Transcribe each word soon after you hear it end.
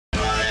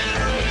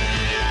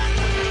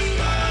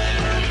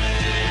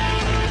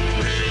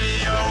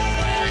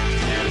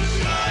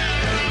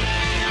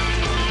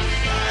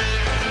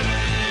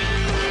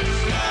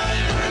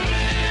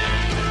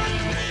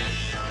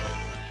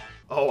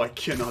Oh, I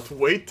cannot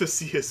wait to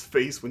see his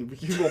face when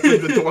you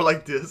open the door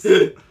like this.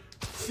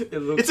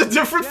 It's a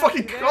different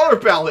fucking color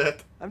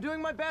palette. I'm doing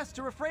my best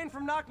to refrain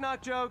from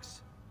knock-knock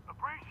jokes.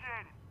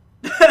 Appreciate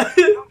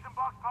it. Junction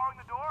box powering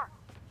the door?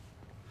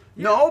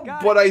 No,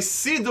 but I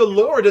see the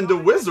Lord and the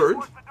Wizard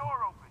Force the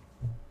door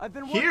open. I've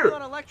been working here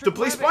on electric to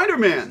play webbing.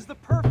 Spider-Man. This is the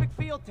perfect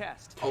field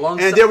test.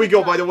 And there we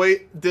go, by the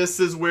way. This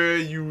is where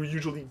you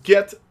usually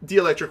get the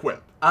electric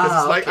web. Because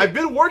it's like, okay. I've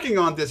been working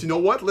on this. You know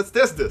what? Let's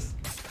test this.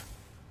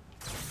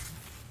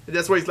 And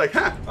that's why he's like,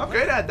 huh,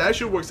 okay, that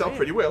should work out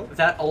pretty well.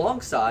 That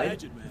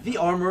alongside the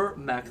Armor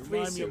Mark III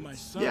Remind me of my series.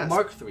 son. Yes.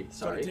 Mark III,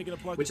 sorry. taking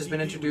apart Which the has been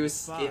TV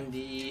introduced when he was in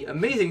the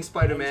Amazing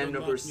Spider-Man number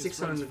unlocking his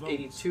friend's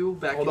 682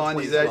 back Hold in on,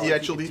 2012. he You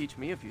actually- could teach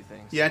me a few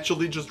things. He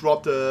actually just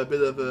dropped a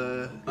bit of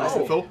nice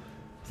Oh. info.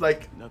 It's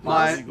like Nothing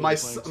my illegal my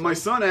playing my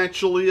son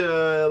actually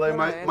like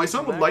Well, my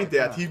son would like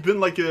that. He's been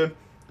like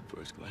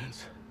First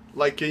glance.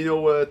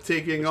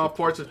 taking off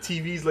parts of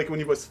TVs like when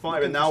he was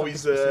 5, and now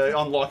he's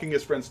unlocking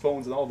his friends'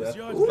 phones and all that. This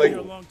yard's It's been like, here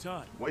a long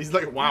time. he's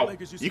like, wow,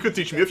 you could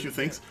teach me a few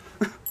things.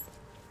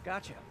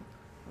 Gotcha.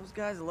 Those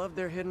guys love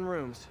their hidden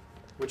rooms.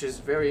 Which is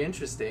very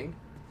interesting.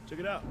 Check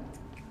it out.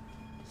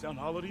 Sound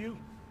hollow to you?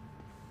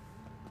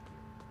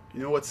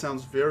 You know what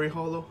sounds very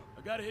hollow?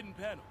 I got a hidden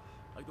panel,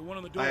 like the one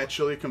on the door. I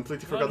actually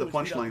completely forgot the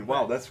Conduit's punchline. out Wow,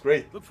 back. that's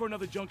great. Look for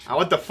another junction.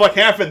 What the fuck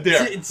happened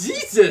there?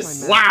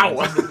 Jesus!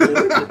 Wow!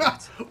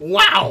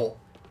 Wow!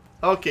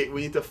 Okay,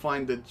 we need to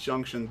find the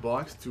junction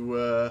box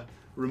to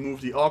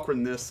remove the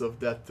awkwardness of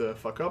that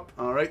fuck up.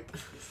 Alright.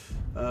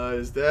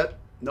 Is that...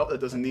 No, that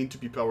doesn't need to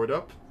be powered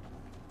up.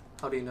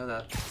 How do you know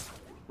that?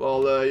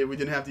 Well, we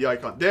didn't have the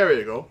icon. There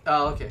you go.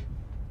 Oh, okay.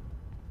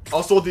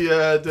 Also,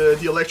 the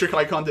electric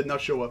icon did not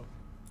show up.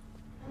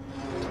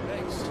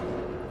 Thanks.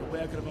 No way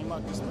I could have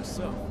unlocked this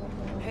myself.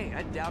 Hey,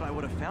 I doubt I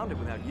would have found it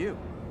without you.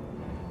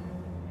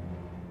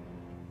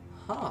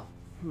 Huh.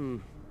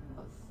 You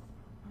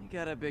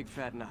got a big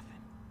fat nothing.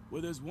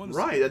 Where there's one.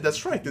 Right,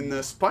 that's right. In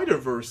the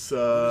Spider-Verse,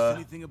 Notice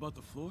anything about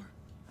the floor?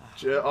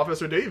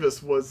 Officer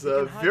Davis was You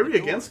can hide very the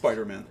against doors,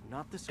 Spider-Man. but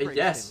not the scrapes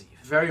Yes, they leave.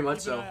 very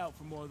much Keep an eye so. out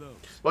for more of those.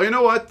 Well, you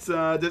know what?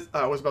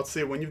 I was about to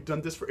say, when you've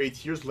done this for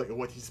 8 years, like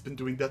what, he's been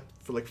doing that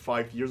for like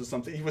 5 years or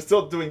something. He was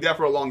still doing that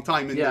for a long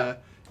time in Yeah.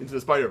 Into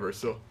the Spider-Verse.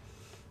 So,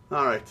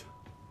 all right.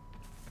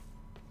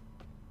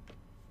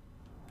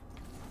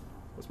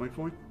 What's my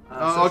point? Search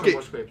for Okay,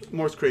 more scrapes.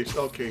 more scrapes.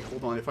 Okay,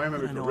 hold on. If I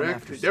remember I know I'm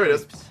correctly, after there it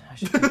is. scrapes. I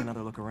should take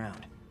another look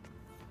around.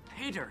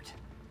 Pay dirt.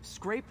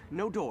 Scrape,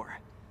 no door.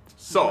 What I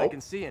So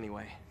can see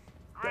anyway.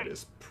 that Great.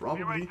 is Be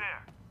probably right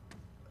there.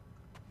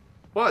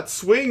 what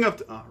swing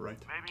up. Ah, right.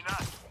 Maybe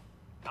not.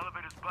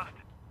 Elevator's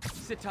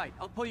busted. Sit tight.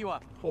 I'll pull you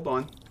up. Hold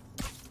on.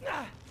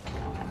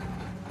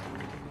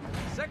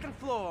 Second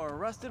floor.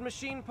 Rusted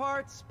machine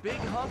parts. Big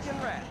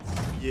honkin' rats.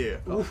 Yeah.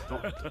 Oh,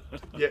 don't.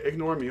 Yeah,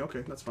 ignore me.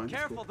 Okay, that's fine. That's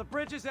Careful, cool. the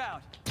bridge is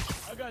out.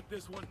 I got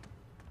this one.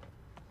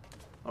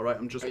 All right,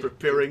 I'm just Hey.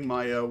 preparing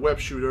my web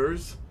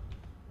shooters.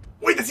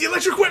 Wait, that's the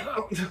electric whip.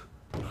 Oh.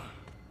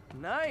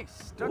 Nice.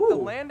 Stuck the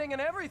Ooh. landing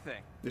and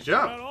everything. Good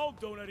Not job. all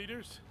donut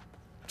eaters.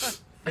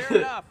 Fair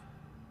enough.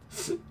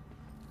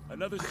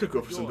 Another Could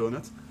go for some door.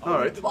 donuts. All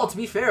right. Well, to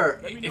be fair,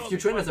 Let me know if if you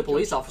you train find as a the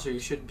police junction. officer, you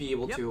should be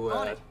able Yep, to.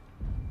 on it.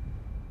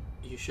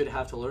 You should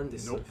have to learn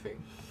this sort of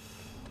thing.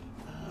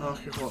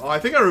 Okay, well, I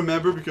think I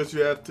remember because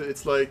you have to.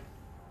 It's like,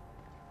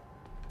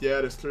 yeah,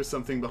 there's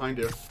something behind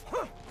there.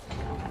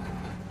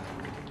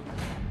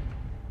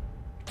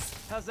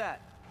 How's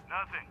that?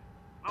 Nothing.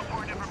 Look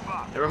for a different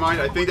box. Never mind.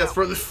 I think that's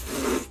for.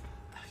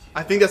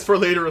 I think that's for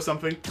later or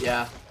something.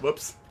 Yeah,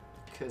 Whoops.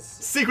 because.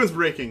 Sequence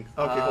breaking.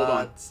 Okay, hold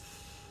on.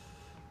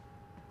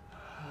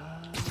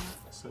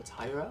 So it's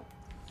higher up.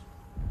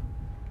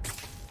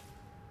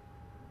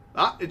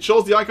 Ah, it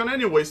shows the icon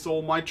anyway.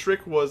 So my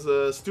trick was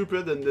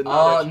stupid and did not.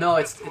 Oh actually- no,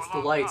 it's the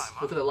lights.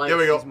 Look at the lights. There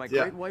we go. He's my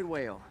Yeah. great white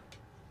whale.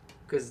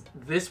 Because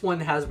this one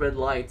has red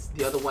lights.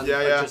 The other ones Yeah,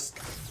 are yeah. just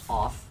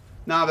off.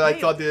 Nah, but I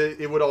thought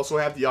it would also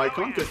have the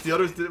icon because the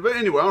others did. But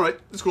anyway, all right,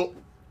 it's cool.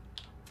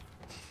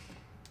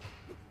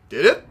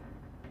 Did it?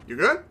 You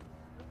good?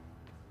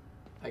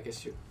 I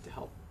guess you to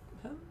help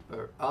him.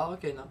 Or oh,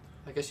 okay, no.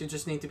 I guess you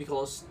just need to be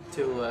close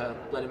to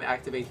let him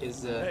activate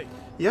his. Hey,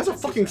 He has a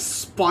fucking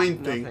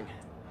spine thing. Nothing.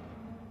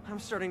 I'm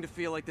starting to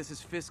feel like this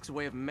is Fisk's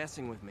way of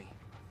messing with me.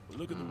 but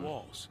look at the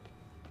walls.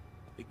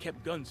 They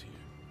kept guns here.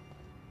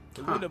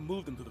 They Huh. wouldn't have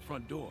moved them to the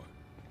front door.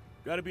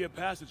 Gotta be a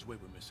passageway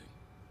we're missing.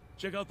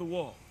 Check out the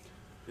wall.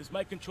 This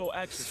might control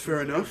access.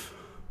 Fair enough.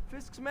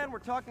 Fisk's men were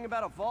talking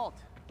about a vault.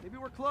 Maybe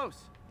we're close.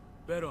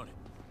 Bet on it.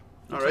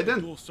 All Looks right like a then.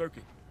 Dual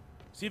circuit.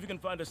 See if you can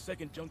find a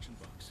second junction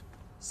box.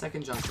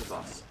 Second junction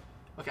box.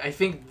 Okay, I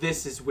think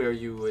this is where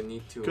you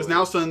need to. Because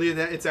now suddenly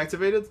it's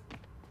activated.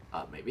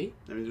 maybe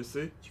Let me just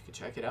see you can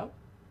check it out.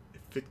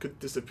 if it could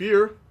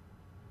disappear.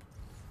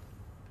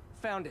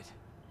 Found it.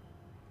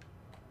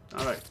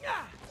 All right.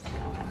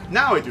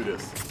 Now I do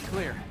this.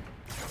 Clear.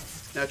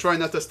 Now try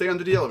not to stay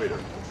under the elevator.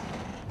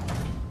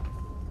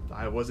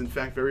 I was in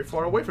fact very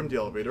far away from the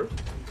elevator,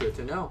 Good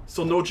to know.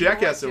 so no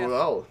jackass. Jeff.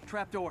 Well,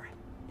 Trapdoor.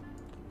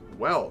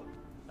 well.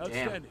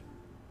 Outstanding.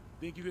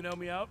 Think you can help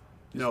me out?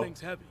 This No.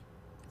 thing's heavy.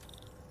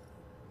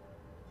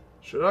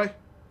 Should I?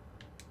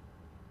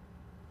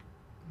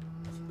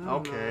 No,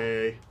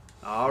 Okay.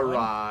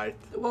 Alright.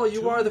 no. Well,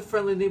 you are the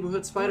friendly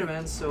neighborhood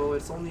Spider-Man, so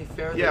it's only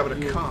fair Yeah, that but a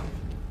you... cop.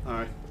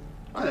 Alright.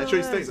 Oh, that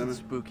actually stays. I mean.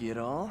 Spooky at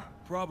all.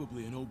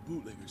 Probably an old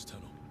bootlegger's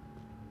tunnel.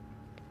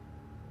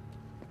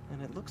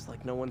 And it looks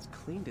like no one's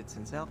cleaned it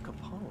since Al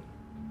Capone.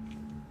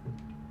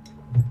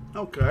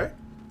 Okay.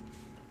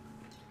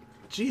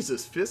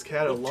 Jesus, Fisk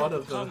had a Look, lot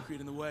chunk of. concrete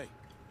in the way.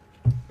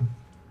 Oh,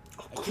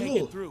 I can't get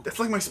cool. through. That's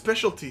like my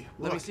specialty.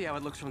 Let me Look, see how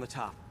it looks from the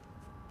top.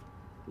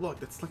 look,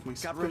 that's like my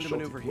Got room to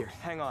specialty. maneuver here.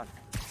 Hang on.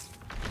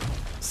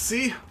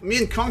 See, me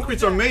and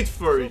concretes are made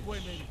for each Subway,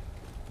 maybe.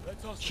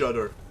 Let's hustle.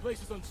 other.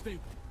 Place is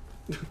unstable.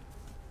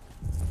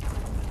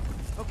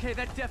 Okay,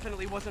 that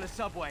definitely wasn't a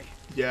subway.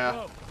 Yeah.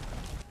 Whoa.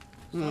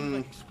 Sounds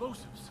like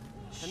explosives.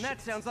 And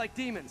that sounds like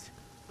demons.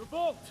 The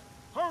vault!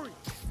 Hurry!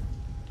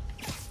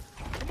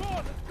 Come on,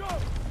 let's go!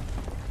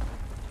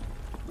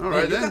 All Man,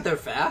 right you then. got there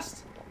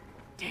fast.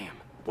 Damn.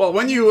 Well,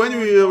 when you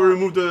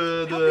remove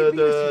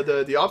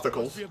the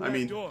obstacles, See a I back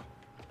mean, door.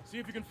 See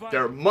if you can find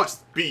there it.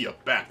 must be a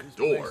back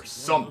door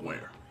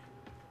somewhere.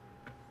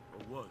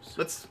 Or was.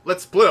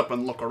 Let's split up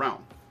and look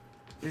around.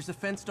 There's a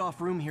fenced-off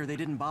room here they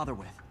didn't bother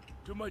with.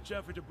 Too much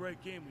effort to break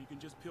in when you can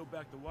just peel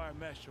back the wire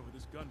mesh over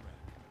this gun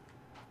rack.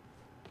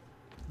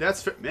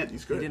 That's fair. Man,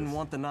 he's good. They at didn't this.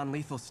 want the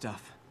non-lethal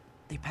stuff.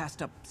 They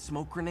passed up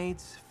smoke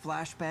grenades,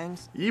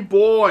 flashbangs.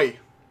 Boy.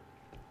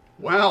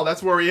 Wow,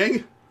 that's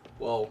worrying.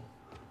 Whoa.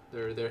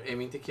 They're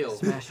aiming to kill.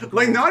 Smash and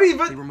Like grab. not They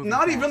even remove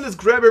not the even flash. let's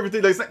grab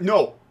everything. Like it's like,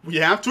 no, we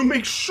have to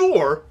make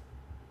sure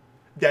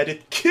that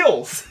it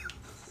kills.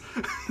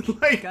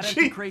 Like, Got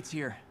empty gee. crates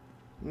here.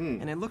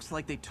 And it looks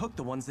like they took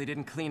the ones they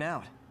didn't clean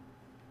out.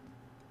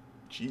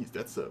 Jeez,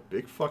 that's a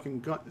big fucking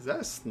gun. Is that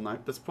a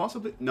sniper? That's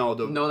possibly no.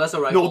 No, that's a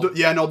No,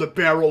 rifle. the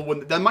barrel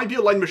wouldn't. That might be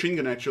a light machine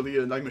gun actually,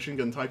 a light machine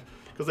gun type.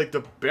 Because like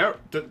the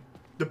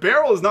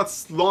barrel is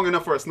not long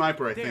enough for a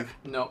sniper, I There. think.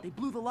 No. They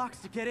blew the locks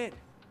to get in.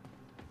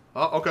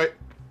 Oh, okay.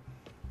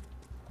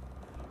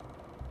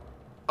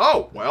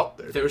 Oh well,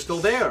 there. They're still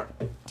there.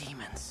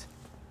 Demons.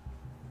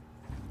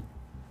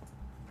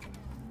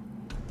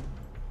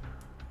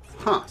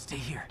 Huh. Stay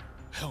here.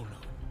 Hell no.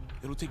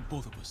 It'll take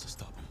both of us to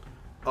stop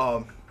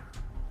him.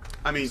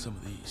 I mean, Some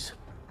of these.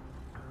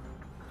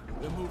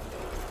 They're moving.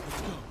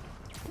 Let's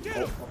go. Get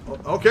him!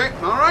 okay,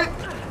 all right.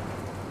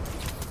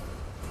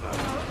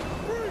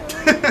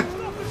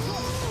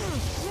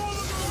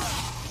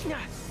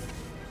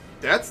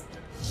 That's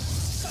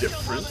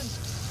different.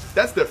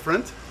 That's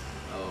different.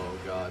 Oh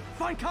god.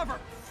 Find cover.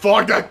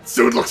 Fuck, that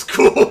suit looks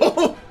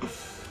cool.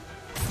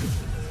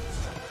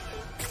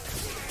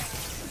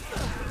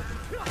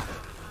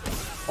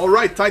 All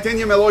right,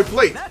 titanium alloy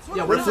plate. That's what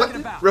Yeah, I'm what talking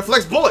is about.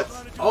 Reflects bullets.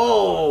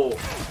 Oh.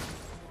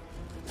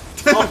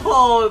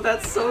 Oh,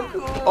 that's so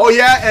cool. Oh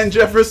yeah, and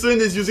Jefferson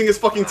is using his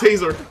fucking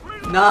taser.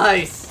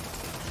 Nice.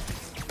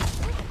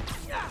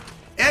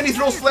 And he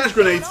throws flash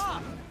grenades.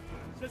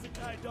 Says a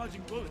guy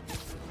dodging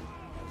bullets.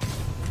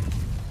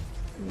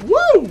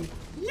 Woo!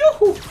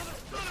 Yoo-hoo!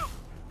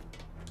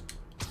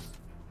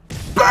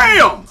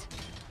 BAM!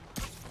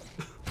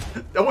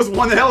 That was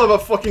one hell of a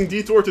fucking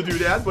detour to do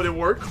that, but it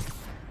worked.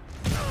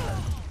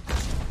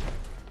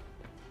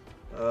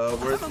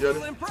 Where's I'm the a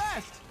little other?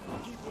 impressed.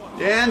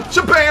 And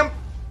shabam!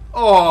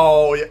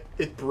 Oh, yeah,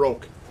 it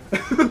broke.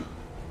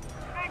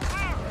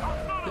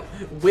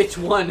 Which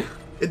one?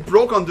 It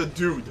broke on the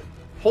dude.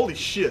 Holy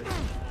shit.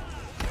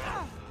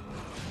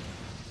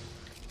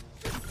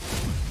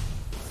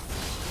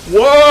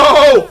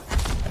 Whoa!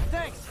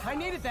 Thanks. I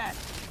needed that.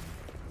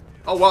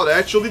 Oh wow, that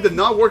actually did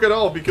not work at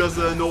all because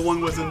no one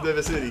was in the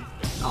vicinity.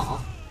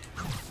 Aw.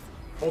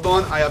 Hold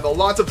on, I have a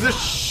lot of this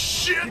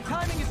shit. Your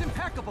timing is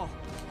impeccable.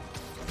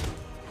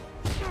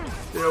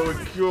 There we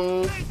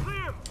go.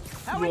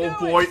 How we Oh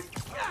doing? boy.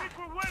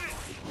 We're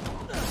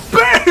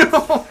winning.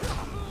 BAM!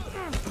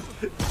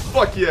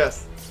 Fuck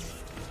yes.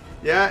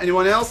 Yeah,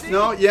 anyone else?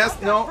 No, yes,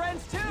 no.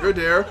 Friends too. You're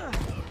there.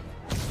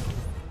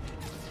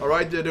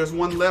 Alright, there's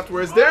one left.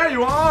 Where's there?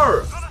 You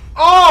are!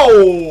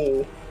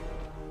 Oh!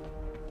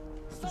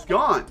 He's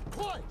gone.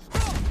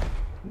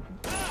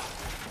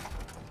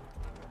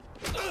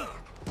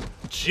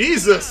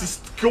 Jesus, he's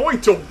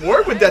going to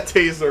work with that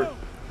taser.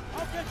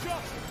 I'll catch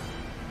up.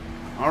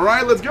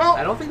 Alright, let's go.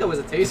 I don't think that was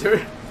a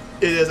taser.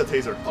 It is a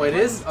taser. Oh, it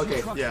is?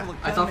 Okay. Yeah.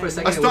 I thought for a A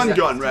second it was stun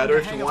gun, rather,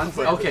 if hang you up want,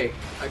 the but... Okay,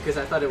 because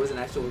I thought it was an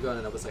actual gun,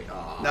 and I was like,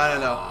 oh.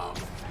 No.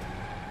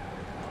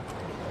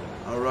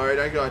 Alright,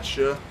 I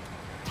gotcha.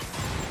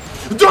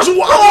 Dodge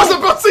what? I was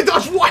about to say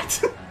dodge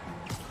what?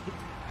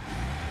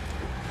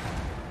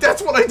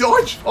 That's what I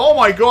dodged. Oh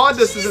my god,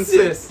 this is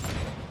insane. Jesus.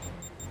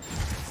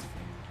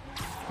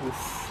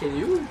 Can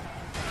you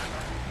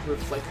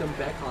reflect them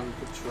back on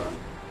the truck?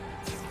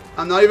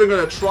 I'm not even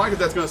gonna try because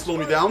that's gonna slow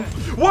me down.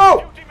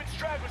 Whoa! Demon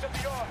stragglers at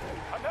the yard.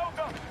 I'm held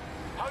up.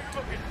 How you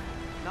looking?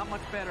 Not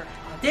much better.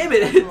 Damn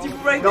it! You were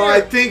right No,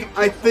 there.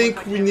 I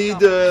think we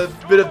need a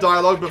bit of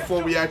dialogue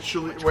before we're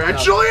actually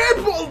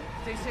able.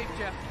 Stay safe,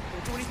 Jeff.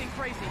 Don't do anything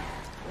crazy.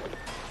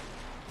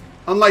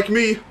 Unlike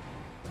me.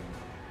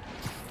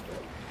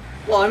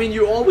 Well, I mean,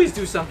 you always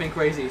do something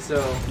crazy,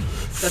 so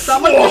that's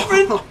not much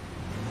different.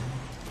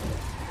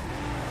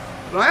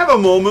 Do I have a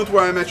moment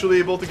where I'm actually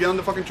able to get on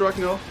the fucking truck?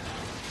 No.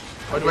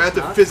 Or do I have to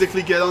not.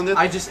 physically get on it?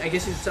 I guess you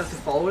just have to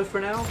follow it for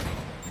now.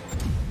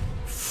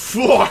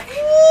 Fuck!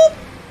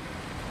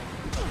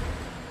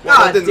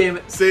 God damn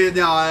it. See,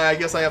 now I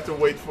guess I have to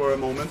wait for a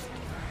moment.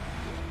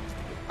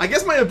 I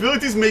guess my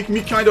abilities make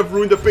me kind of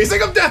ruin the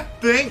pacing of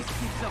that thing.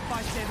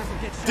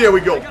 There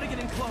we go.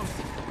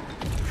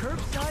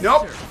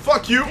 Nope,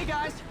 fuck you. Hey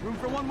guys, room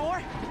for one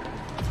more?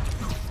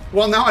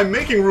 Well, now I'm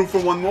making room for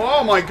one more.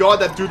 Oh my god,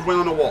 that dude went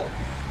on a wall.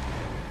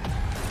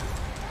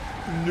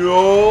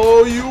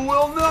 No, you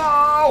will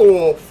not.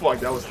 Oh, fuck,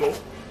 that was close.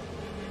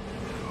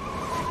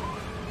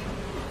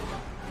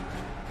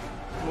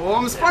 Oh,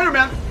 I'm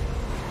Spider-Man.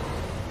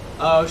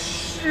 Oh,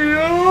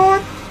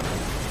 shoot.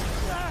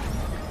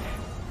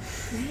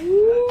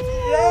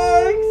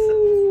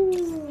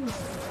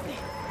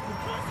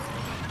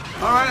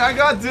 Alright, I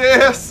got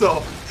this,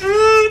 so.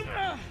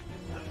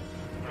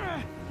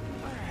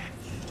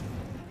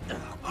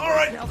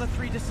 Alright. Now the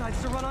 3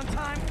 decides to run on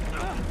time.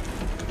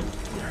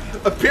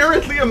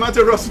 Apparently,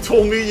 Amaterasu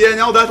told me, yeah,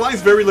 now that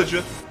line's very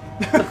legit.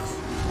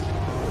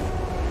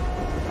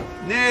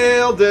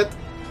 Nailed it.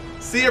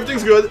 See,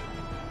 everything's good.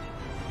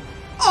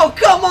 Oh,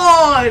 come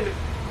on!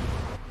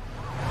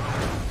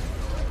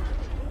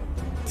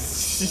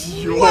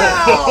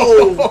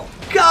 Wow!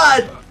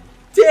 God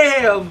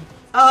damn!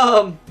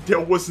 There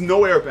was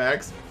no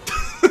airbags.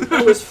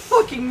 That was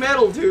fucking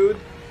metal, dude.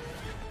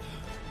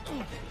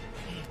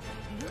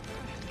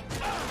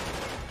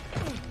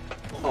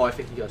 Oh, I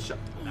think he got shot.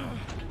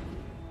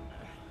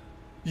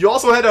 You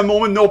also had a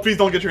moment, no, please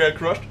don't get your head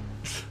crushed.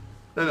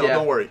 No, Yeah.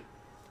 don't worry.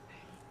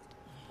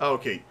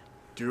 Okay.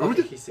 Dude?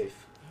 Okay, he's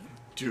safe.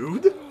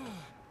 Dude?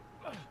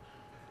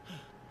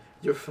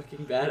 You're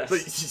fucking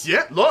badass.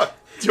 Yeah, look.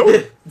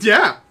 Yo,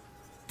 yeah.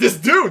 This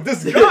dude,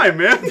 this guy,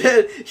 man.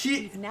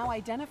 He... Now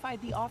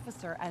identified the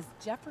officer as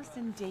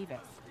Jefferson Davis.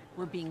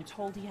 We're being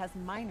told he has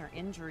minor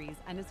injuries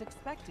and is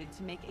expected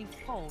to make a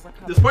full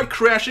recovery. Despite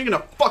crashing in a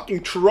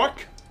fucking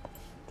truck?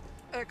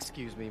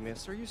 Excuse me,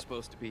 miss. Are you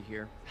supposed to be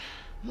here?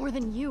 More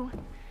than you.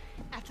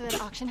 After that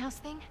auction house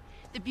thing,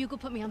 the Bugle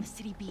put me on the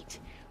city beat,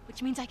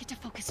 which means I get to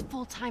focus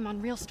full time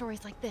on real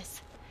stories like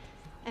this.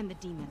 And the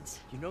demons.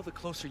 You know the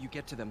closer you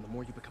get to them, the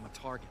more you become a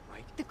target,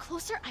 right? The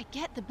closer I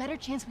get, the better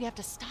chance we have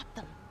to stop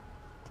them.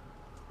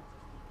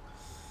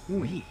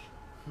 We?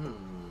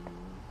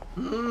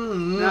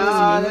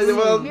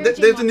 Well,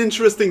 there's an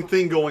interesting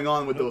thing going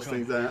on with those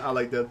things. I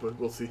like that, but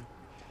we'll see.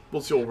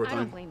 We'll see over I don't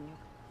time. blame you.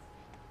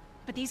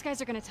 But these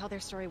guys are gonna tell their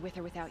story with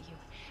or without you.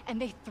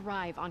 And they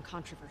thrive on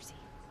controversy.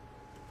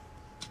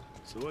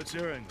 So what's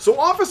hearing? So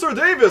Officer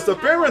Davis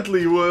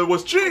apparently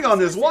was cheating on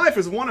his wife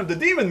as one of the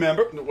demon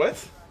members.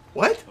 What?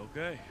 What?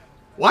 Okay.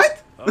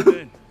 What? I'm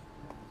in.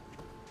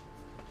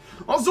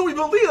 Also, we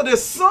believe that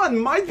his son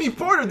might be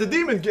part of the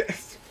demon gang.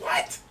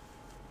 What?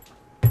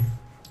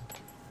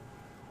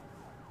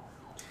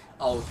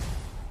 Oh,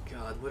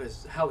 God,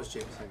 how is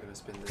Jameson gonna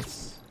spin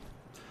this?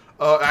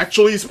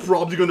 Actually, he's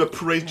probably gonna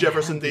praise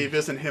Jefferson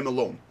Davis and him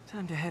alone.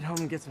 Time to head home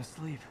and get some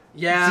sleep.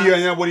 Yeah. See,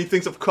 yeah, what he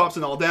thinks of cops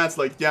and all that, it's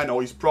like, yeah, no,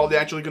 he's probably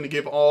actually gonna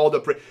give all the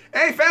praise.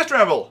 Hey, fast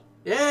travel!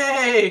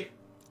 Yay!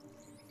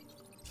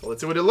 So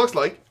let's see what it looks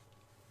like.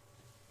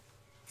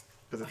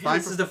 Because it's Yeah, time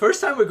this for... is the first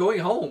time we're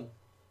going home.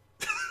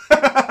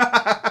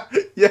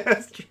 Yeah,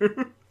 it's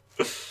true.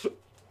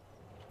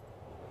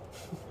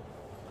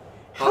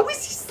 How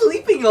is he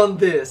sleeping on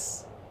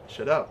this?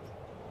 Shut up.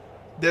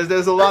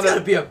 There's a lot That's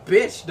gotta of... be a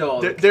bitch,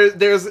 dog.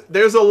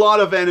 There's a lot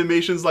of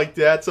animations like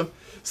that.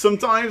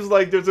 Sometimes,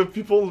 like, there's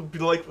people be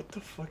like, what the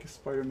fuck is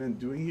Spider-Man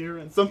doing here?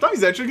 And sometimes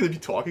he's actually going to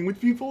be talking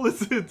with people.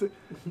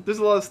 There's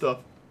a lot of stuff.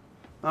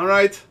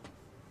 Alright.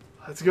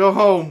 Let's go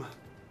home.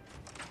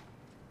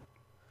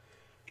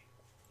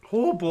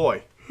 Oh,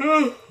 boy.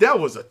 That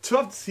was a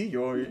tough... See,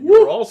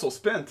 you're also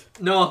spent.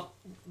 No,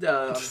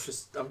 I'm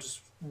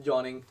just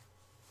yawning.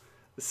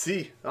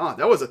 See,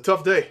 that was a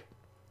tough day.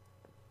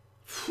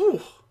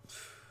 Phew.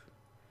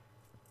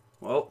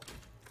 Well...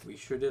 We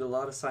sure did a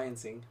lot of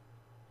sciencing.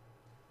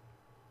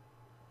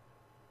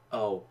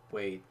 Oh,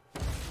 wait.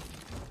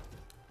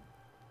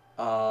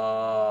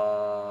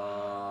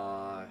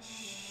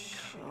 Shit.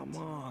 Come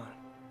on.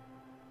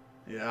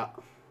 Yeah.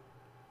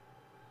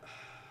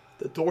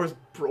 The door's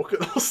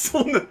broken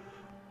also.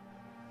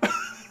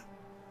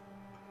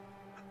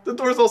 The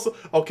door's also...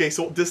 Okay,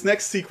 so this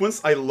next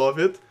sequence, I love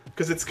it.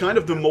 Because it's kind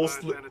of the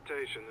most...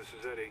 Sanitation, this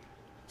is Eddie.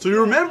 So you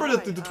remember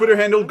that the Twitter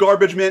handle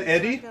Garbage Man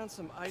Eddie?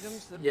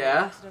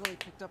 Yeah.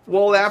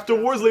 Well,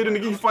 afterwards, later in the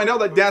game, you find out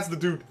that that's the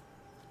dude.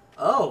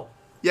 Oh.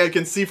 Yeah, you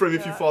can see from him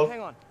if you follow. Hang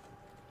on.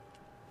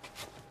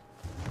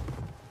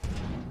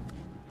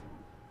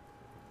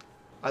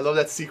 I love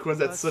that sequence.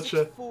 That's such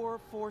a...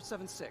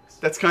 64476.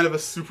 That's kind of a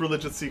super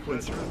legit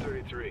sequence. That's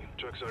 133.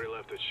 Truck's already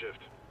left its shift.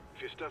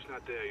 If your stuff's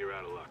not there, you're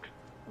out of luck.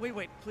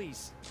 Wait,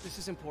 please. This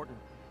is important.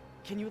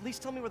 Can you at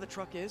least tell me where the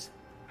truck is?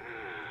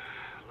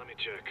 Let me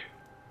check.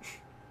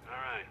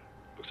 Alright.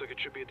 Looks like it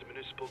should be at the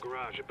municipal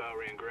garage at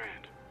Bowery and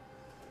Grand.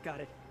 Got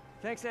it.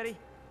 Thanks, Eddie.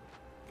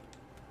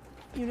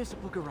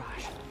 Municipal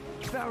garage.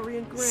 Bowery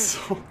and Grant.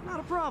 So- Not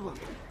a problem.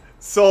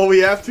 So we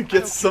have to I get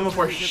don't some care of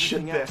our if shit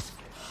everything back else.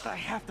 I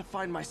have to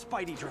find my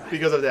Spidey drive.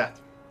 because of that.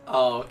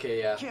 Oh, okay,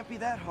 yeah. Can't be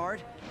that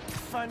hard.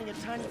 Finding a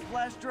tiny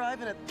flash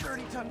drive in a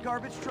 30-ton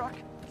garbage truck.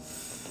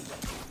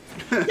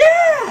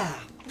 Yeah!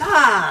 Nah!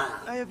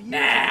 I have years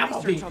Nah, of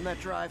I'll research be- on that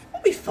drive.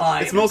 I'll be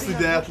fine. It's mostly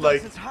Everything I've that, worked on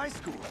like, since high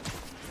school.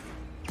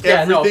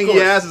 Yeah, no, of everything he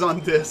course. has is on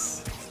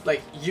this.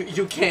 Like,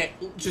 you can't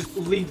just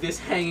leave this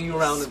hanging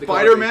around in the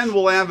Spider-Man garbage.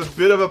 will have a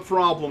bit of a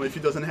problem if he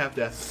doesn't have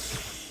that.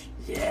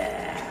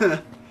 Yeah.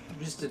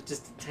 just a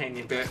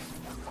tiny bit.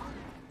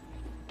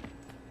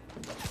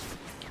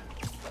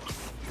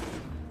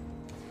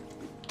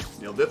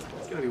 Nailed it.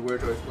 It's gonna be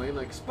weird to explain.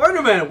 Like,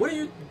 Spider-Man, what are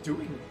you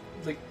doing?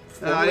 Like,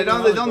 They fumbling don't.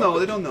 around They the don't know.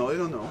 They garbage? don't know. They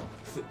don't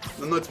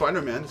know. No, it's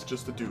Spider-Man. It's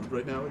just a dude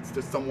right now. It's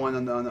just someone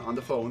on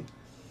the phone.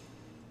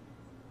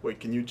 Wait,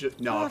 can you just?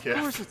 No, Of okay.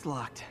 course it's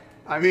locked.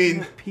 I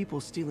mean, People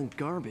stealing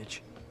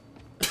garbage.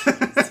 I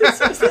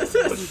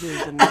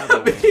There's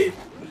another way.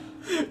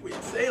 mean, we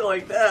say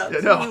like that. yeah,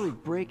 It's not no. really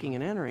breaking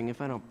and entering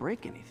if I don't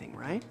break anything,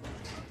 right?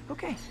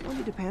 Okay, no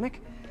need to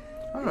panic.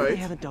 All They right.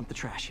 haven't dumped the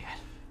trash yet.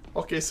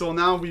 Okay, so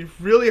now we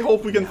really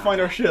hope we can find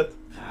our shit.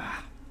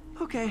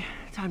 Okay,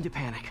 time to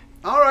panic.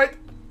 All right.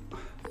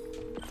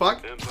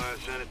 Fuck. Empire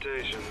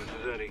Sanitation,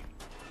 this is Eddie.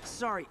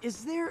 Sorry,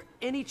 is there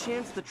any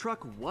chance the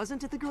truck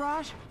wasn't at the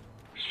garage?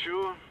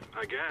 Sure,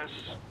 I guess.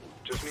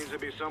 Just means to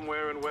be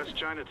somewhere in West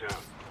Chinatown.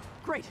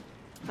 Great,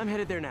 I'm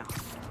headed there now.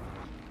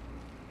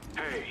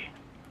 Hey,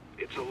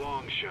 it's a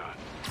long shot,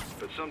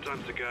 but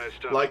sometimes the guys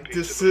stop. Like at pizza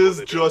this before is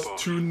they jump just off.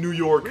 two New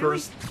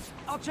Yorkers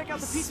I'll check out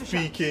the pizza shop.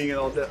 speaking and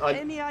all that. I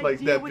Any like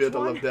idea that which bit. I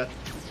one? love that.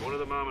 One of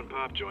the mom and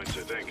pop joints,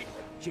 I think.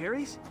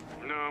 Jerry's?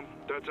 No,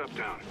 that's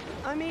uptown.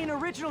 I mean,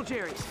 original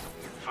Jerry's.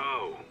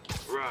 Oh,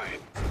 right.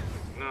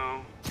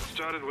 No,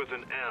 started with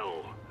an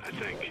L, I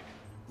think.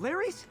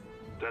 Larry's?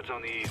 That's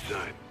on the east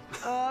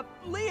side.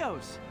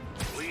 Leo's.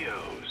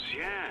 Leo's,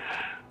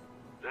 yeah.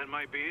 That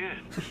might be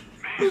it.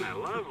 Man, I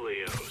love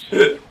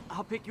Leo's.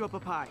 I'll pick you up a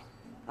pie.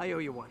 I owe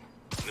you one.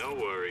 No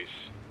worries.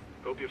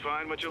 Hope you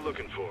find what you're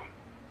looking for.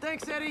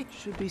 Thanks, Eddie.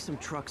 Should be some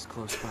trucks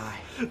close by.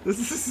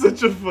 This is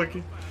such a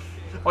fucking.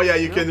 Oh yeah,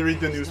 you can read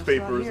the That's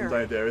newspapers not here.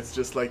 right there. It's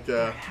just like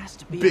the has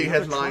to be big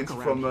another headlines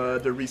truck from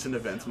around the recent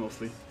events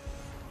mostly.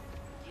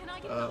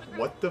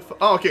 What the fuck?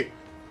 Oh, okay.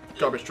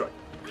 Garbage truck.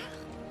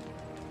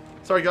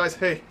 Sorry guys,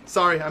 hey,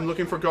 sorry, I'm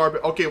looking for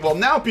garbage. Okay, well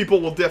now people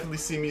will definitely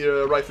see me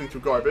rifling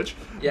through garbage.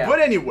 Yeah. But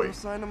anyway, No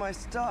sign of my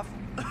stuff.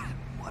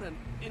 What an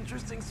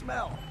interesting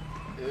smell.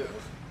 Ew.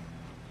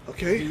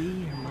 okay. Be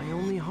my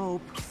only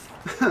hope.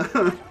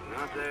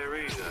 Not there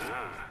either,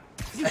 huh?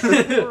 You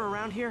sure they were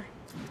around here?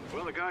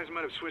 Well, the guys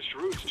might have switched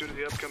routes due to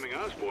the upcoming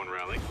Osborn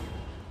rally.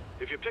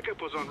 If your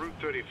pickup was on Route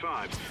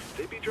 35,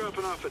 they'd be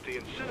dropping off at the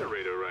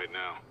incinerator right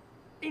now.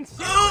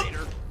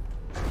 Incinerator.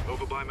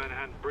 Over by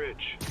Manhattan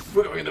Bridge.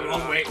 We're going the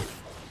wrong way.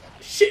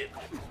 Shit.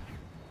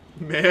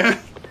 Man.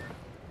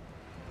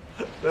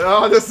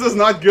 Oh, this is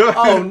not good.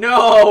 Oh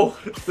no.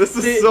 This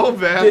is so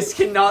bad. This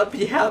cannot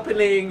be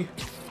happening.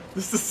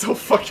 This is so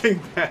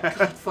fucking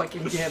bad.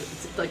 Fucking damn it.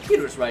 It's like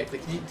Peter's right.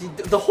 Like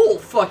the whole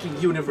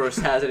fucking universe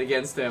has it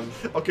against him.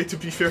 Okay, to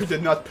be fair, he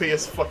did not pay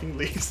his fucking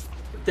lease.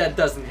 That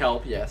doesn't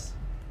help, yes.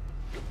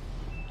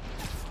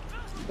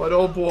 But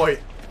oh boy.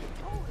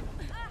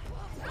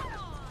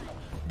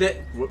 That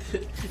Whoop.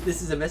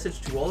 this is a message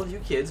to all of you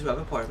kids who have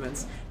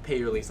apartments. Pay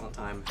your lease on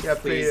time. Yeah,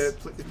 please.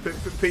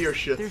 pay your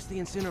shit. There's the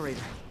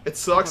incinerator. It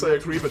sucks, I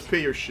agree, but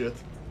pay your shit.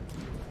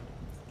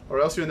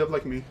 Or else you end up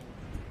like me.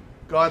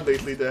 God,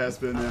 lately there has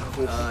been...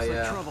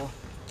 Yeah. Trouble.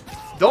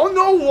 Don't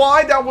know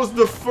why that was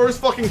the first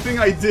fucking thing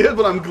I did,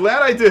 but I'm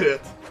glad I did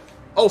it.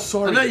 Oh,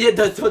 sorry. No, yeah,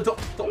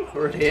 don't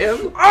hurt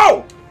him.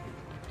 Oh!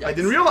 I Yikes.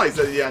 didn't realize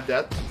that he had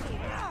that.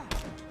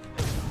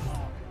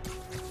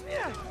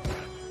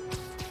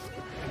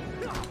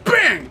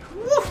 Bang!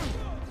 Woof!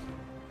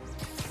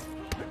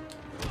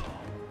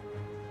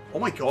 Oh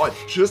my god,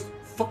 just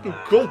fucking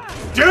go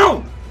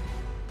down!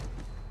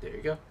 There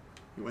you go.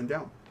 He went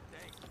down.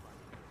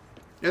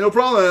 Yeah, no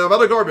problem, about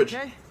the garbage.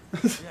 Okay.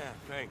 Yeah,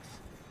 thanks.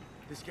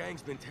 This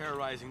gang's been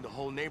terrorizing the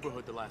whole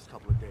neighborhood the last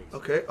couple of days.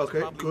 Okay, okay,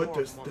 Probably good. more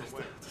There's, of them on the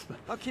way.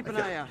 I'll keep an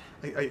got- eye out.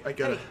 I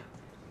got it.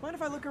 Mind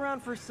if I look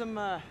around for some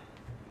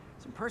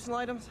personal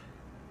items?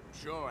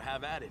 Sure,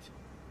 have at it.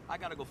 I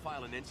gotta go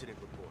file an incident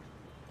report.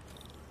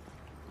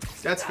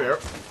 That's fair.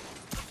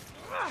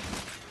 I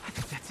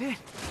think that's it.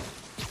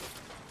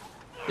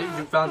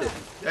 You found it.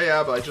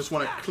 Yeah, but I just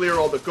want to clear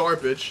all the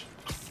garbage.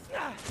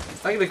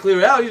 It's not gonna clear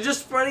it out. You're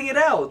just spreading it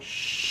out.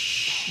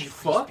 You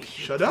fuck.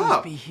 Shut Please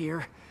up. be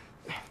here.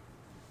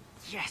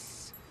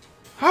 Yes.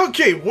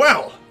 Okay,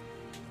 well,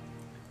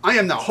 I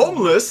am now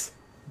homeless,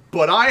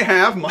 but I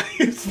have my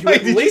You at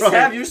Spidey least drive.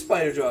 have your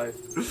spider drive.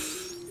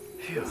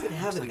 Phew, it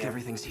have looks in like there?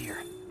 everything's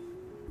here.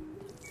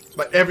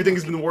 But everything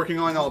has been working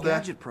on all that.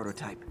 Gadget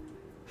prototype.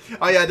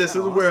 Oh yeah, this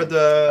is where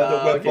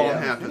the web okay, bomb yeah.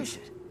 happens.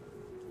 Finish it.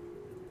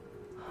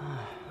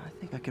 I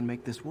think I can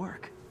make this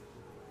work.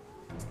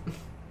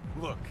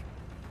 Look,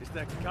 It's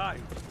that guy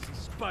who thinks he's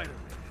Spider-Man.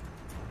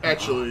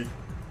 Actually.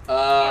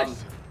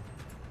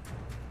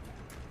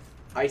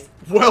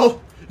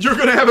 Well, you're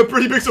gonna have a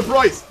pretty big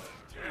surprise.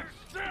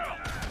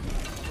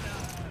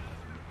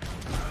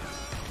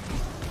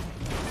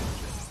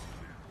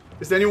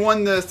 Is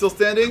anyone still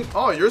standing?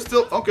 Oh, you're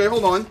still... Okay,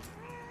 hold on.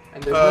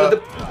 And there's one of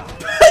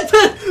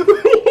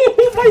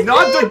the...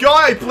 Not the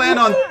guy I plan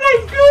on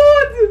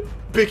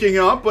picking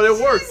up, but it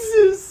works.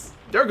 Jesus.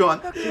 They're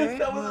gone. Okay,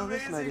 That was well, this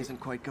amazing. night isn't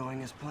quite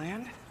going as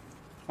planned.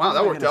 Wow,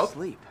 that I'm worked gonna out.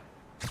 Sleep.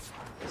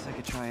 Guess I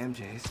could try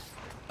MJ's.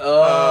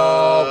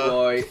 Oh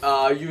boy.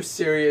 Are you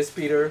serious,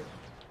 Peter?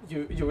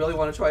 You really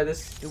want to try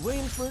this? The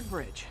Waynesburg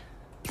Bridge.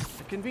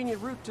 A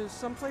convenient route to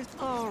someplace.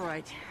 All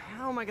right.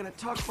 How am I gonna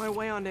talk my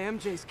way onto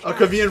MJ's couch? A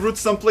convenient route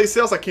someplace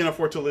else I can't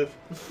afford to live.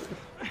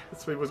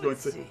 That's what he was going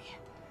to Let's say. see.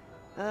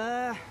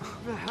 Hi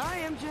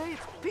MJ,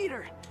 it's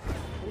Peter.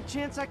 Any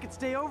chance I could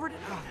stay over?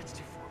 Oh, that's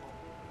too formal.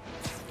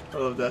 I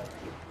love that.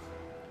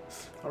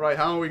 Alright,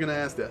 how are we gonna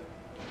ask that?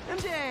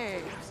 MJ,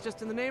 I was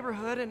just in the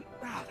neighborhood and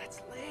oh,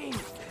 that's lame.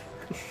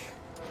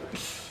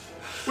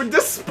 With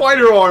this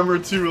spider armor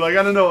too, like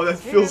I don't know, that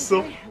Hey, feels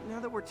so... MJ, now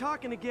that we're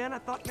talking again, I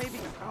thought maybe.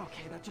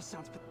 Okay, that just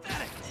sounds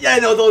pathetic. Yeah,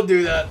 no, don't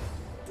do that.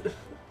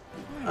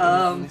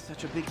 It's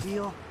such a big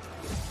deal.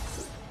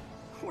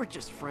 We're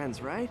just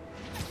friends, right?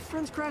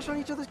 Friends crash on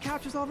each other's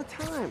couches all the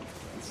time.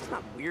 It's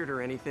not weird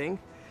or anything.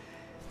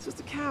 It's just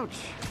a couch.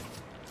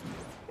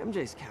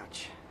 MJ's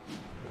couch.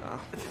 Oh,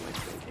 what am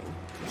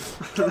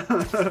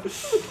I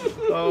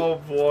thinking?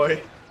 Oh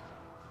boy.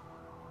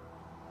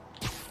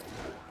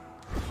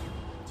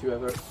 Do you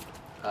ever?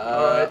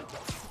 Alright.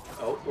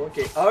 Oh,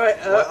 okay. Alright.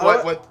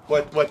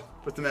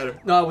 What's the matter?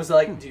 No, I was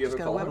like, do you Just ever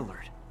got a call web her?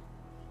 alert.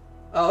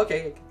 Oh,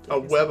 okay. A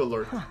web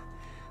alert.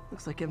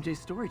 Looks like MJ's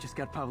story just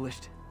got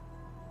published.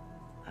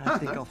 I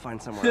think I'll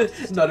find somewhere else.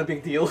 It's not a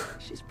big deal.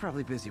 She's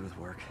probably busy with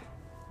work.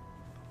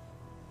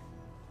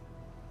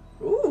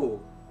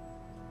 Ooh.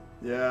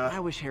 Yeah. I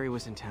wish Harry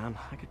was in town.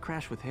 I could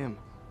crash with him.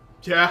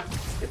 Yeah.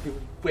 It'd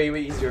be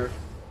way easier.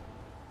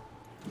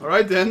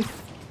 Alright then.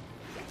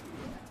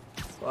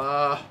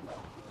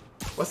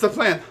 What's the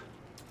plan?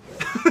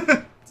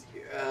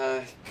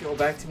 Go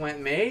back to Aunt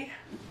May?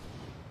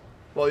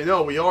 Well, you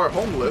know, we are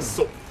homeless,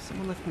 so...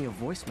 Someone left me a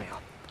voicemail.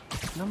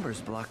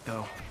 Number's blocked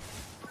though.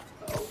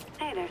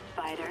 Hey there,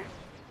 Spider.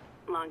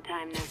 Long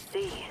time no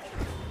see.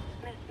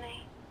 Miss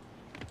me?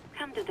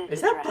 Come to this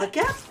Is that address. Black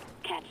Cat?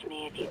 Catch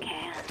me if you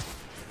can.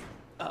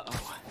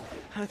 Uh-oh.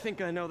 I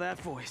think I know that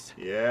voice.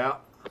 Yeah.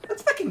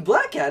 That's fucking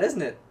Black Cat,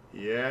 isn't it?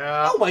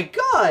 Yeah. Oh my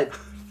god!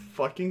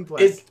 Fucking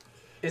black.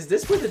 Is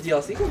this where the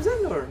DLC comes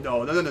in, or?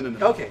 No.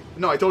 Okay.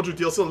 No, I told you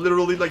DLC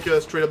literally like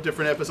straight up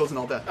different episodes and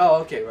all that. Oh,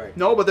 okay, right.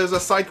 No, but there's a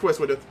side quest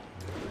with it.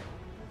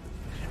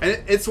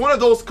 And it's one of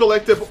those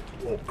collective...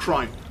 Oh,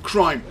 crime.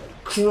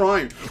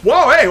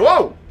 Whoa, hey,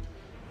 whoa!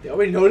 They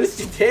already noticed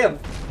you, damn.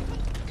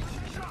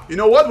 You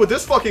know what? With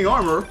this fucking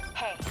armor...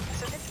 Hey,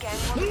 so this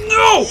gang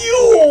No!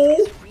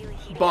 You! really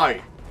heated.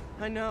 Bye.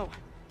 I know.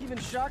 Even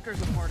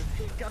Shocker's a part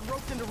of it. Got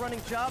roped into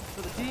running jobs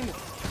for the demons.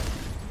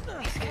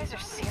 These guys are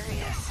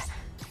serious.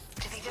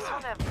 Do they just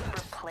want to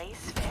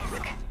replace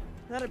Fisk?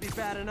 That'd be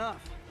bad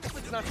enough. If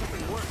it's not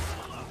something worse.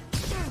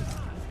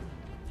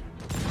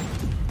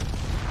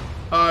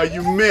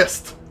 You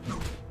missed.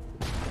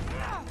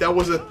 That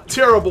was a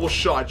terrible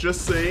shot,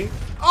 just saying.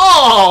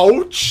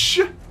 Ouch!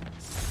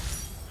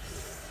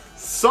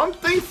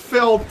 Something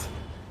felt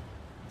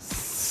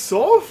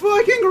so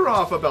fucking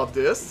rough about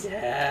this.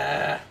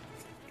 Yeah.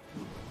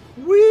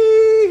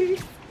 Whee!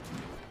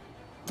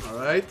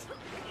 Alright.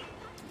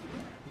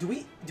 Do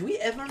we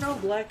ever know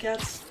Black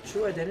Cat's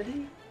true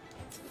identity?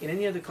 In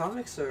any of the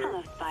comics, or?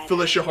 Hello, Spider.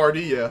 Felicia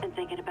Hardy, yeah. Been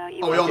thinking about you.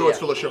 Oh, we all know it's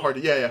yeah. Felicia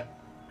Hardy. Yeah.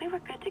 We were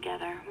good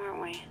together,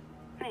 weren't we?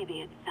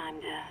 Maybe it's time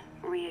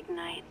to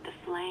reignite the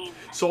flame.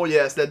 So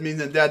yes, that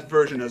means in that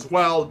version as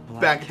well,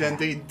 back then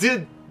they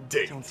did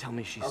date. Don't tell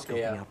me she's Okay, scoping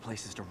yeah. out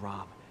places to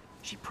rob.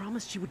 She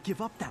promised she would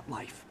give up that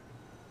life.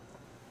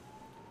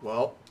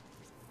 Well,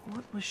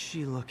 What was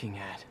she looking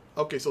at?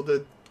 okay, so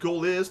the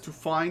goal is to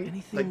find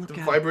Anything like look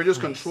the out of vibrators place?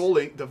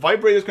 controlling. The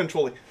vibrator's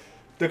controlling.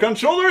 The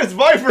controller is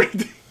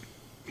vibrating.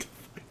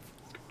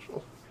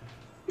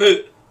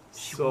 She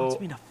So wants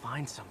me to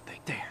find something.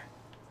 There.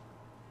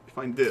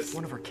 find this.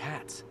 One of her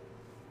cats.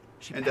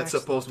 She And that's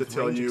packs supposed those to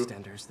tell range you-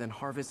 extenders, then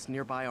harvests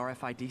nearby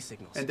RFID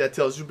signals. And that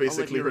tells you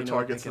basically Yuri her know to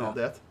targets pick and it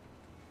all up. that.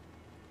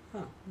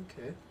 Huh.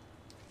 Okay.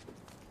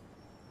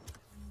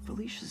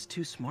 Felicia's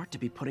too smart to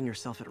be putting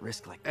herself at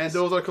risk like And this.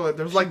 those are collect.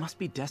 There's She like must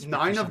be desperate 9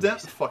 for of some them.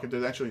 reason. Fuck it,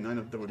 there's actually 9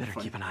 of them. Would be Better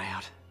fun. keep an eye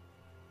out.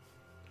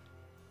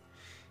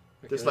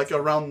 There's Okay, like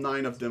let's- around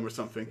 9 of them or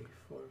something.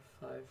 4,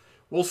 5.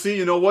 We'll see.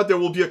 You know what? There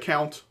will be a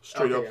count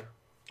straight Okay, up.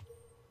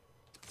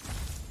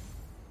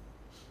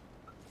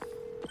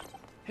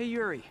 Hey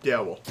Yuri,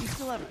 Yeah, well. you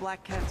still have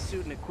Black Cat's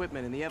suit and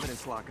equipment in the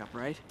evidence lockup,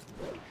 right?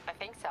 I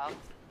think so.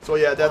 So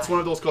yeah, that's one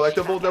of those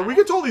collectibles that we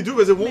could totally do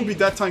because it won't be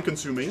that time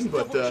consuming,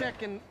 but Double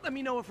check and let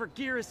me know if her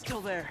gear is still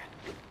there.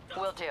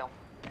 Will do.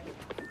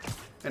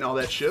 and all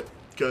that shit.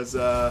 Because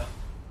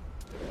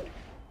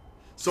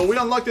So we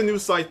unlocked the new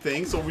side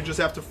thing, so we just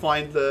have to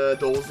find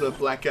those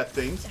Black Cat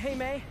things. Hey,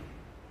 May.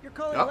 You're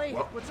calling Yeah, late.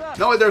 well, What's up?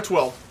 no, they're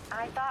 12.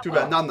 I thought Too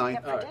bad, not 9.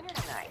 for dinner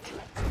tonight.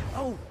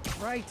 Oh,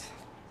 right.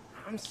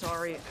 I'm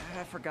sorry.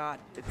 I forgot.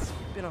 It's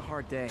been a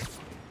hard day.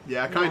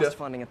 Yeah, We kinda. lost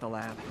funding at the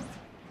lab.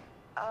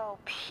 Oh,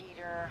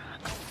 Peter.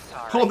 I'm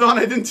sorry. Hold on,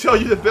 I didn't tell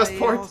you the best I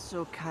part.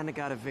 also kind of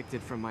got evicted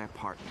from my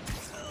apartment.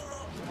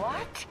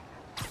 What?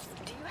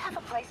 Do you have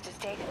a place to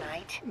stay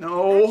tonight?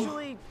 No.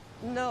 Actually,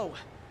 no.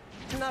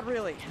 Not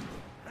really.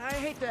 I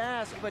hate to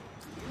ask, but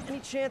any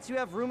chance you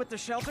have room at the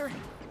shelter?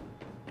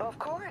 Of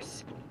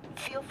course.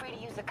 Feel free to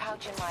use the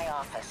couch in my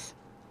office.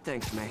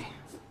 Thanks, May.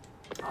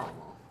 Oh,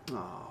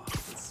 Aw.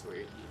 that's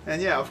sweet.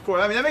 And yeah, of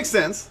course, I mean, that makes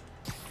sense.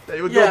 That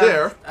you would Yeah, go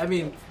there. I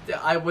mean,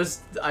 I was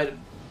kind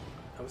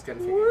of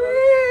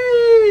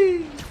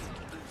figuring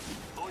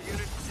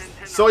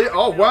So yeah,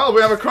 oh wow,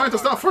 we have a crime to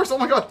stop first. Oh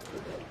my god!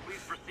 Please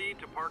proceed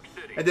to Park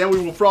City. And then we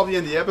will probably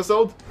end the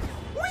episode.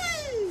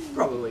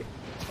 probably.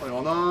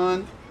 Hold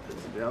on.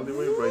 There's the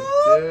alleyway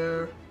right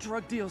there.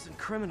 Drug deals and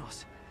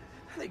criminals.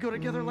 They go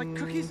together like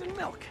cookies and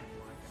milk.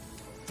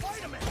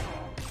 Wait a minute.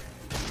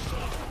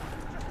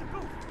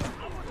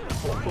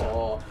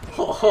 Oh,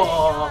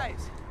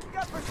 Guys, you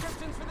got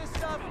prescriptions for this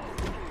stuff?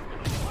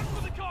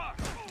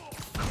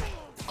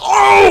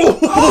 Oh!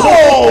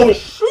 Oh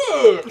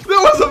shit! That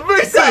was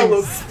amazing! That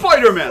was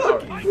Spider-Man!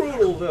 fucking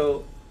brutal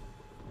though.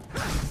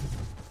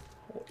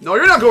 No,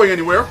 you're not going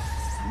anywhere.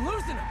 I'm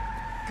losing him.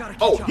 Gotta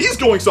catch Oh, up. he's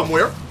going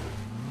somewhere.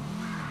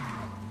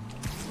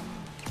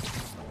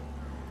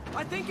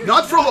 I think your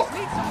Not for the. shots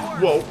need some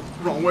work.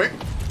 Whoa, wrong way.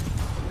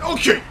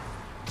 Okay.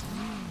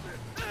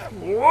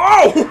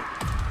 Whoa!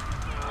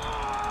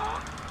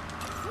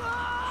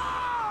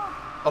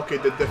 Okay,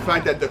 the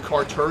fact that the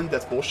car turned,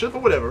 that's bullshit,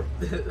 but whatever.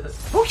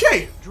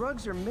 Okay.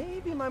 Drugs are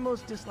maybe my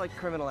most disliked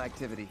criminal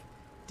activity.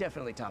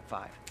 Definitely top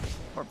 5.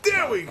 Or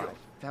There we bottom go.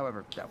 5,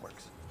 however that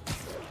works.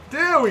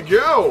 There we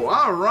go.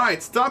 All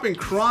right, stopping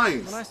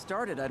crimes. When I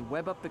started, I'd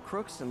web up the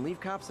crooks and leave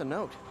cops a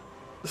note.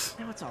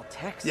 Now it's all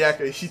text. Yeah,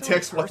 okay, he So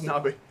texts impersonal.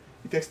 Watanabe.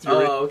 He texts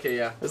Yuri. Oh, okay,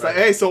 yeah. It's like,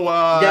 hey, so Yeah,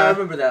 I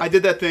remember that. I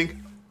did that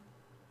thing.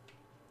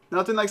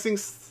 Nothing like seeing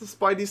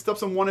Spidey stop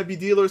some wannabe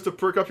dealers to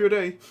perk up your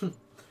day.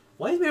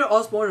 Why is Mayor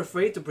Osborn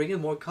afraid to bring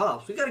in more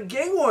cops? We got a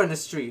gang war in the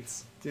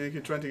streets. Think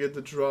you're trying to get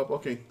the drop?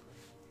 Okay.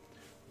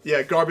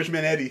 Yeah, Garbage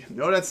Man Eddie.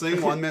 No, that's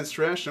saying one man's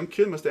trash. Some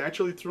kid must have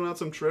actually thrown out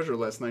some treasure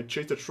last night.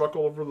 Chased a truck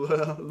all over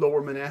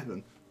Lower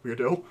Manhattan.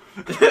 Weirdo.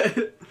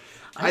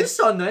 I just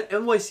saw that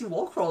NYC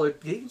wall crawler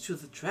getting through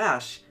the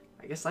trash.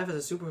 I guess life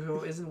as a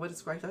superhero isn't what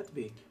it's cracked out to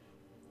be.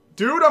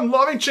 Dude, I'm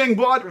loving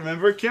Changbot.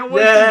 Remember, can't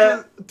wait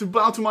Yeah. to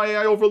bow to my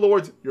AI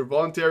overlord. Your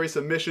voluntary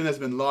submission has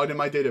been logged in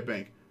my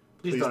databank.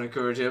 Please don't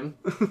encourage him.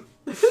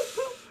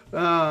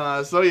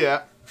 So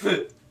yeah.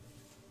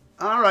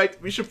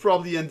 Alright, we should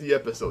probably end the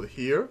episode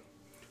here.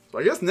 So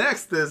I guess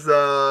next is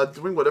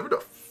doing whatever the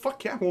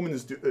fuck Catwoman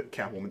is doing.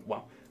 Catwoman,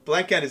 wow.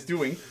 Black Cat is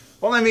doing.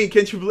 Well, I mean,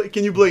 can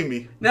you blame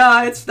me?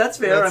 Nah, that's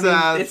fair. That's,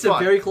 I mean, it's a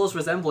fine. very close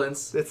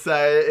resemblance.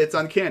 It's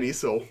uncanny,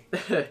 so.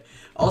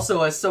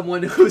 Also, as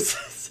someone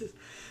who's...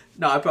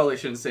 No, I probably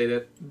shouldn't say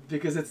that,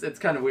 because it's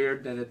kind of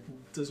weird, and it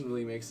doesn't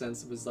really make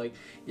sense. It was like,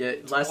 yeah,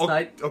 last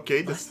night...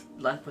 Okay, was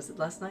it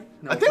last night?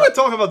 No, I think we'll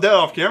talk about that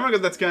off camera,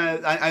 because that's kind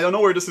of... I don't know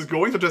where this is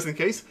going, so just in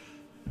case.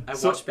 I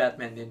watched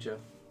Batman Ninja.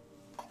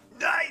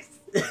 Nice!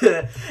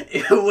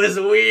 It was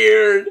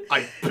weird.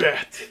 I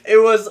bet. It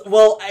was,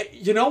 well,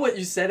 you know what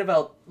you said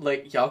about,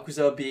 like,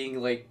 Yakuza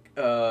being, like,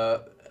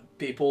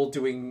 people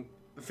doing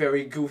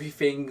very goofy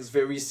things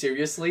very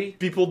seriously?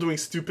 People doing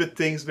stupid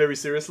things very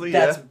seriously,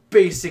 That's yeah?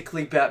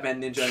 basically Batman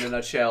Ninja in a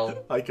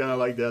nutshell. I kind of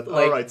like that.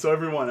 Like- Alright, so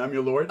everyone, I'm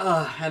your lord.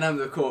 And I'm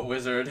the Court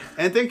Wizard.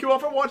 And thank you all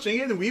for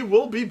watching, and we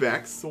will be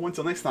back. So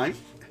until next time,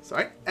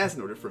 sorry, as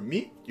noted from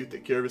me, you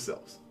take care of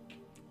yourselves.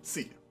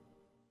 See you.